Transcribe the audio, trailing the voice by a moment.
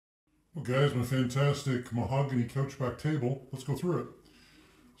Well guys, my fantastic mahogany couchback table, let's go through it.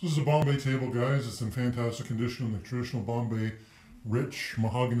 This is a Bombay table, guys. It's in fantastic condition in the traditional Bombay rich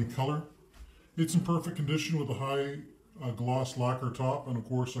mahogany color. It's in perfect condition with a high gloss lacquer top and of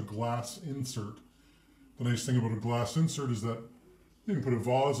course a glass insert. The nice thing about a glass insert is that you can put a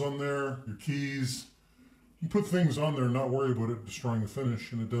vase on there, your keys, you can put things on there and not worry about it destroying the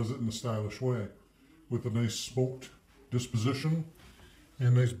finish, and it does it in a stylish way with a nice smoked disposition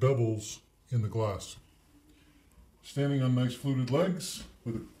and nice bevels in the glass. Standing on nice fluted legs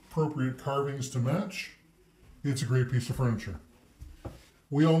with appropriate carvings to match, it's a great piece of furniture.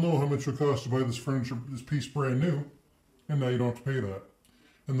 We all know how much it costs to buy this furniture, this piece brand new, and now you don't have to pay that.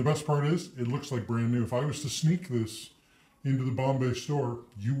 And the best part is, it looks like brand new. If I was to sneak this into the Bombay store,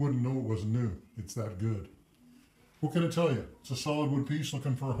 you wouldn't know it wasn't new. It's that good. What can I tell you? It's a solid wood piece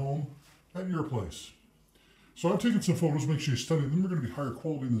looking for a home at your place. So I've taken some photos, make sure you study them. They're going to be higher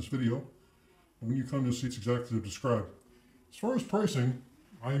quality in this video. And when you come, you'll see it's exactly as described. As far as pricing,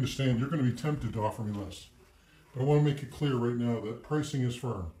 I understand you're going to be tempted to offer me less. But I want to make it clear right now that pricing is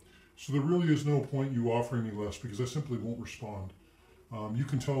firm. So there really is no point you offering me less because I simply won't respond. You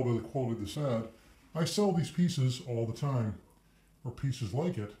can tell by the quality of this ad. I sell these pieces all the time, or pieces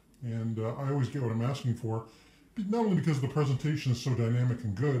like it, and I always get what I'm asking for. Not only because the presentation is so dynamic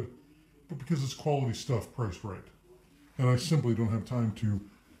and good, but because it's quality stuff priced right. And I simply don't have time to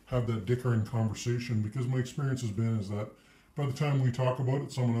have that dickering conversation because my experience has been is that by the time we talk about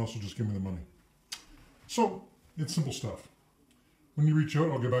it, someone else will just give me the money. So it's simple stuff. When you reach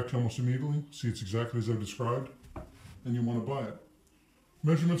out, I'll get back to you almost immediately, see it's exactly as I've described, and you want to buy it.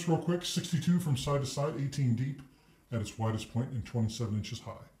 Measurements real quick, 62 from side to side, 18 deep at its widest point and 27 inches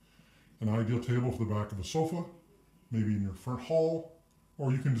high. An ideal table for the back of a sofa, maybe in your front hall,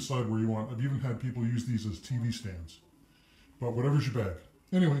 or you can decide where you want. I've even had people use these as TV stands. But whatever's your bag.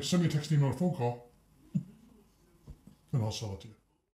 Anyway, send me a text, email, or phone call, and I'll sell it to you.